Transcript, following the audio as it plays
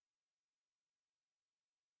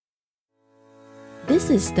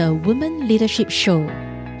This is the Women Leadership Show.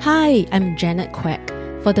 Hi, I'm Janet Quek.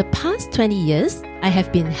 For the past 20 years, I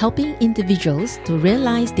have been helping individuals to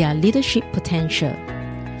realize their leadership potential.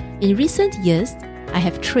 In recent years, I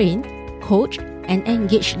have trained, coached, and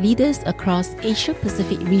engaged leaders across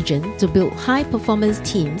Asia-Pacific region to build high-performance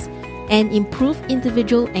teams and improve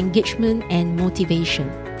individual engagement and motivation.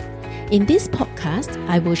 In this podcast,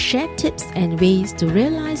 I will share tips and ways to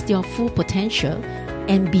realize your full potential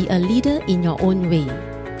and be a leader in your own way.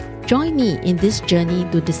 Join me in this journey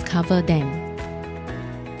to discover them.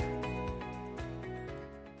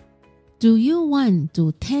 Do you want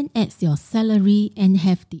to 10x your salary and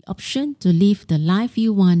have the option to live the life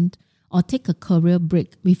you want or take a career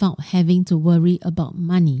break without having to worry about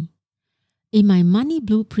money? In my Money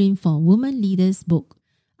Blueprint for Women Leaders book,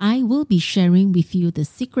 I will be sharing with you the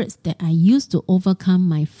secrets that I used to overcome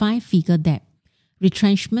my 5-figure debt,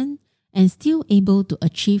 retrenchment, and still able to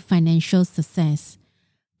achieve financial success.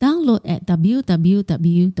 Download at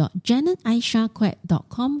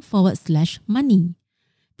www.janetaishaquek.com/money.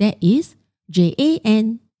 That is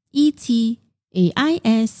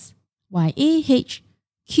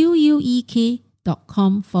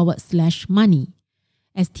JANETAISHYAQUEK.com/money.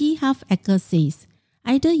 As T. Harv Eker says,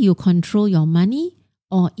 either you control your money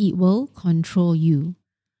or it will control you.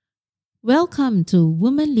 Welcome to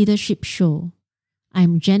Women Leadership Show.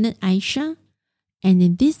 I'm Janet Aisha, and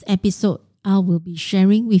in this episode, I will be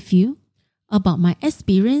sharing with you about my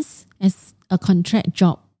experience as a contract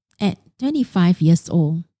job at 25 years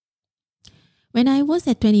old. When I was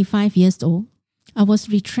at 25 years old, I was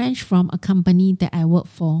retrenched from a company that I worked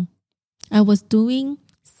for. I was doing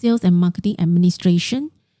sales and marketing administration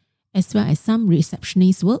as well as some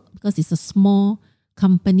receptionist work because it's a small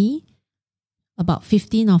company, about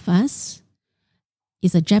 15 of us.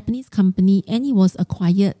 It's a Japanese company and it was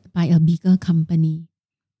acquired by a bigger company.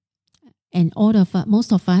 And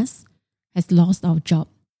most of us has lost our job.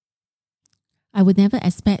 I would never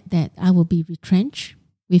expect that I will be retrenched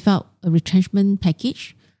without a retrenchment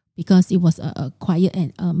package because it was acquired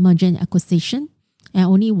and a merger and acquisition. I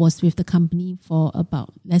only was with the company for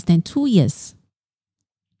about less than 2 years.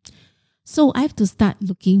 So I have to start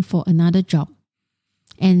looking for another job.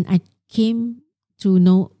 And I came to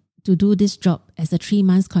do this job as a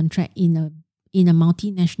 3-month contract in a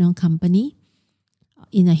multinational company,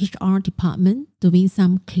 in a HR department, doing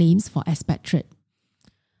some claims for expatriate.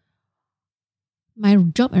 My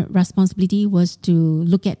job and responsibility was to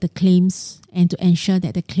look at the claims and to ensure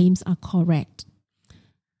that the claims are correct.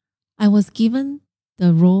 I was given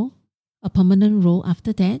the role, a permanent role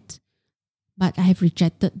after that, but I have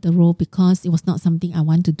rejected the role because it was not something I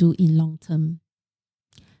want to do in long term.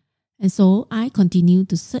 And so I continued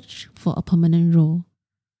to search for a permanent role.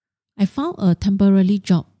 I found a temporary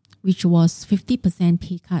job, which was 50%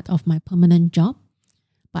 pay cut of my permanent job,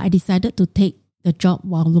 but I decided to take the job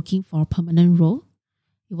while looking for a permanent role.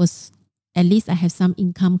 It was, at least I have some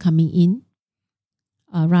income coming in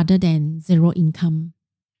rather than zero income.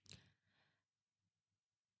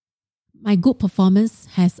 My good performance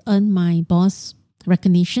has earned my boss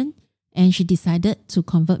recognition, and she decided to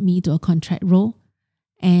convert me to a contract role,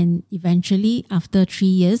 and eventually, after 3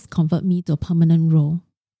 years, convert me to a permanent role.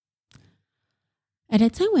 At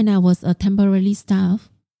that time when I was a temporary staff,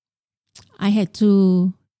 I had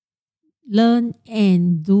to learn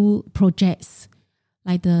and do projects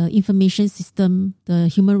like the information system, the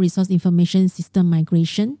human resource information system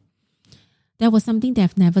migration. That was something that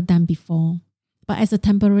I've never done before. But as a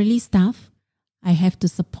temporary staff, I have to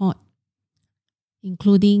support,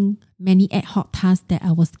 including many ad hoc tasks that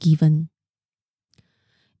I was given.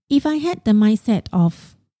 If I had the mindset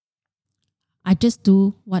of I just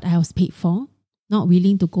do what I was paid for, not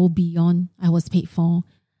willing to go beyond I was paid for,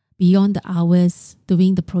 beyond the hours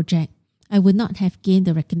doing the project, I would not have gained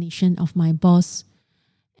the recognition of my boss,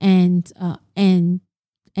 and I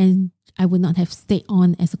would not have stayed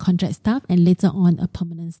on as a contract staff and later on a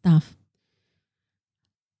permanent staff.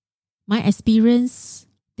 My experience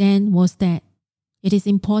then was that it is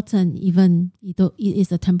important, even though it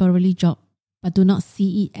is a temporary job, but do not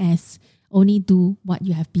see it as only do what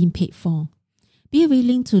you have been paid for. Be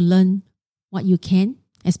willing to learn what you can,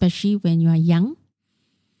 especially when you are young,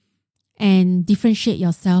 and differentiate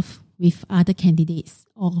yourself with other candidates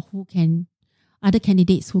who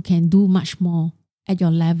can do much more at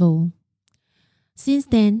your level. Since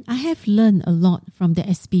then, I have learned a lot from the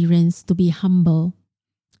experience to be humble,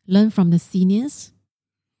 learn from the seniors,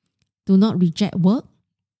 do not reject work,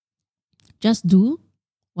 just do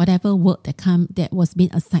whatever work that was being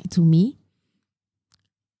assigned to me.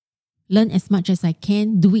 Learn as much as I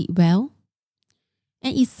can, do it well,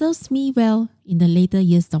 and it serves me well in the later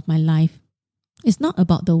years of my life. It's not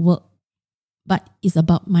about the work, but it's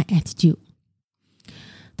about my attitude.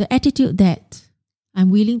 The attitude that I'm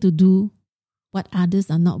willing to do what others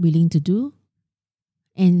are not willing to do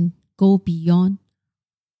and go beyond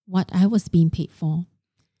what I was being paid for.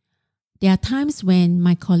 There are times when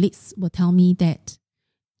my colleagues will tell me that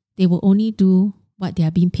they will only do what they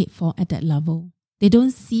are being paid for at that level. They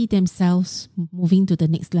don't see themselves moving to the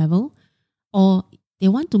next level, or they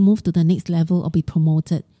want to move to the next level or be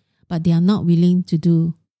promoted, but they are not willing to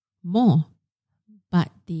do more.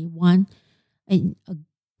 But they want a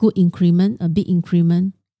good increment, a big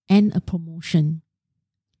increment, and a promotion.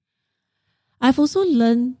 I've also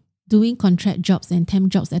learned doing contract jobs and temp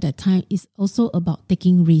jobs at that time is also about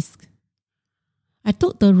taking risks. I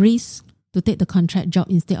took the risk to take the contract job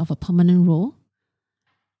instead of a permanent role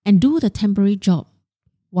and do the temporary job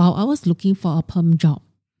while I was looking for a perm job.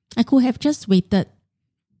 I could have just waited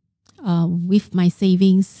with my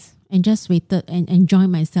savings and just waited and enjoy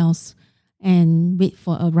myself and wait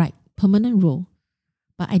for a right permanent role.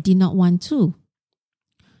 But I did not want to.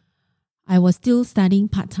 I was still studying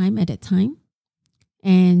part-time at that time.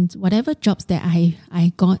 And whatever jobs that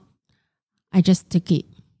I got, I just took it.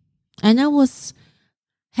 And I was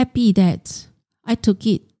happy that I took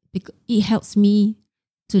it because it helps me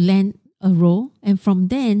to land a role. And from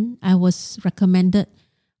then, I was recommended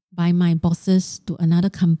by my bosses to another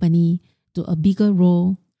company, to a bigger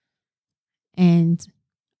role, and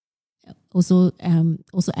also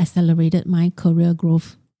accelerated my career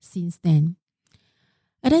growth since then.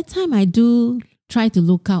 At that time, I do try to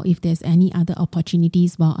look out if there's any other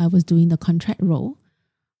opportunities while I was doing the contract role,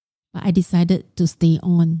 but I decided to stay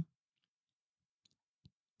on.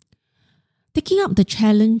 Taking up the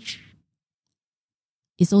challenge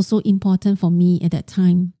is also important for me at that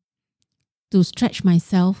time, to stretch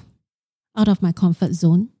myself out of my comfort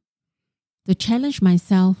zone, to challenge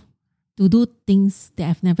myself to do things that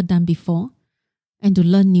I've never done before, and to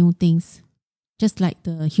learn new things, just like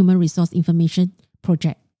the Human Resource Information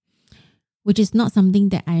Project, which is not something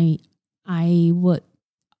that I would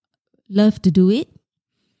love to do it.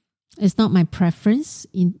 It's not my preference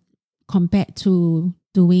in compared to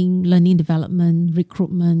doing learning development,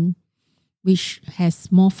 recruitment, which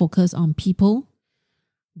has more focus on people.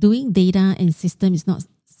 Doing data and system is not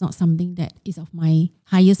something that is of my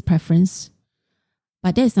highest preference,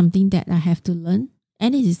 but that is something that I have to learn,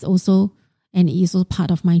 and it is also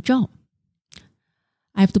part of my job.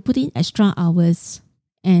 I have to put in extra hours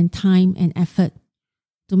and time and effort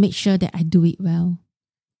to make sure that I do it well.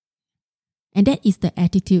 And that is the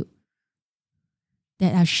attitude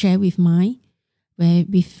that I share with many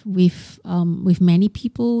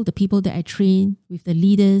people, the people that I train, with the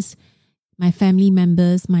leaders, my family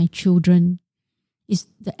members, my children, is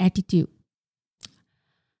the attitude.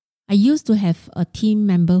 I used to have a team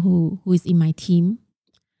member who is in my team,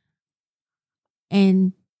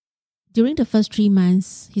 and during the first 3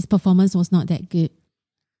 months, his performance was not that good.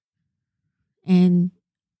 And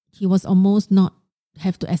he was almost not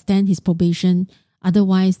have to extend his probation.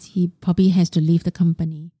 Otherwise, he probably has to leave the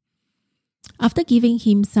company. After giving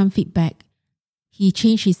him some feedback, he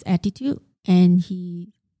changed his attitude and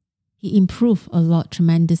he improved a lot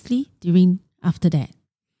tremendously after that.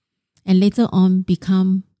 And later on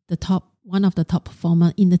become one of the top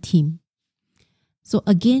performer in the team. So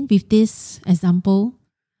again, with this example,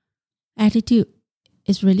 attitude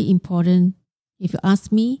is really important. If you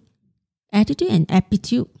ask me, attitude and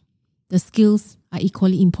aptitude, the skills are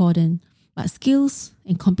equally important, but skills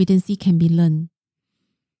and competency can be learned.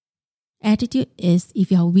 Attitude is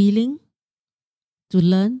if you are willing to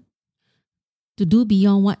learn, to do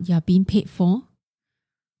beyond what you are being paid for,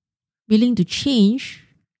 willing to change.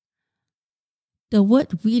 The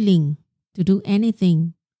word willing to do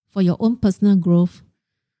anything for your own personal growth,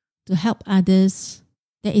 to help others,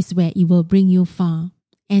 that is where it will bring you far.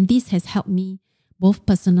 And this has helped me both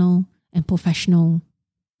personal and professional.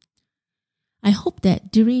 I hope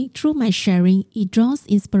that through my sharing, it draws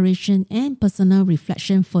inspiration and personal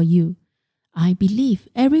reflection for you. I believe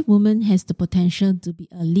every woman has the potential to be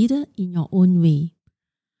a leader in your own way.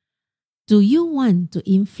 Do you want to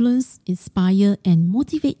influence, inspire, and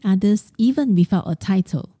motivate others even without a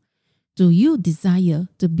title? Do you desire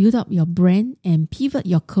to build up your brand and pivot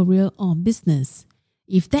your career or business?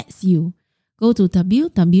 If that's you, go to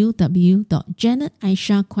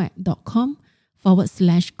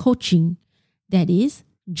www.janetaishaquek.com/coaching. That is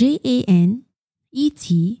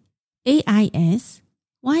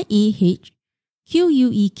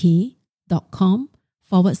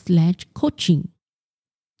JANETAISYAHQUEK.com/coaching.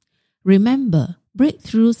 Remember,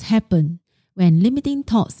 breakthroughs happen when limiting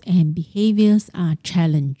thoughts and behaviors are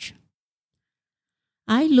challenged.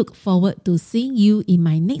 I look forward to seeing you in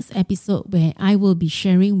my next episode where I will be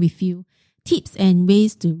sharing with you tips and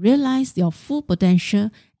ways to realize your full potential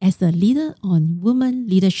as a leader on women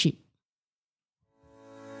leadership.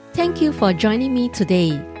 Thank you for joining me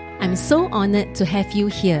today. I'm so honored to have you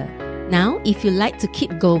here. Now, if you'd like to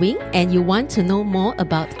keep going and you want to know more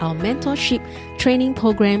about our mentorship, training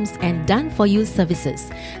programs, and done-for-you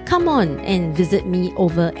services, come on and visit me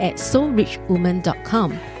over at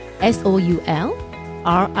soulrichwoman.com, soulrichwoman.com.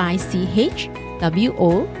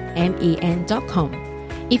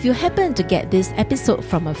 If you happen to get this episode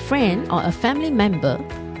from a friend or a family member,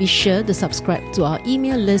 be sure to subscribe to our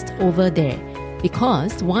email list over there,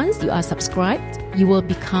 because once you are subscribed, you will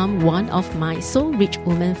become one of my Soul Rich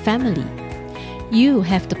Woman family. You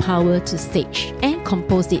have the power to stage and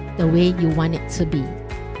compose it the way you want it to be.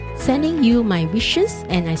 Sending you my wishes,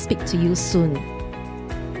 and I speak to you soon.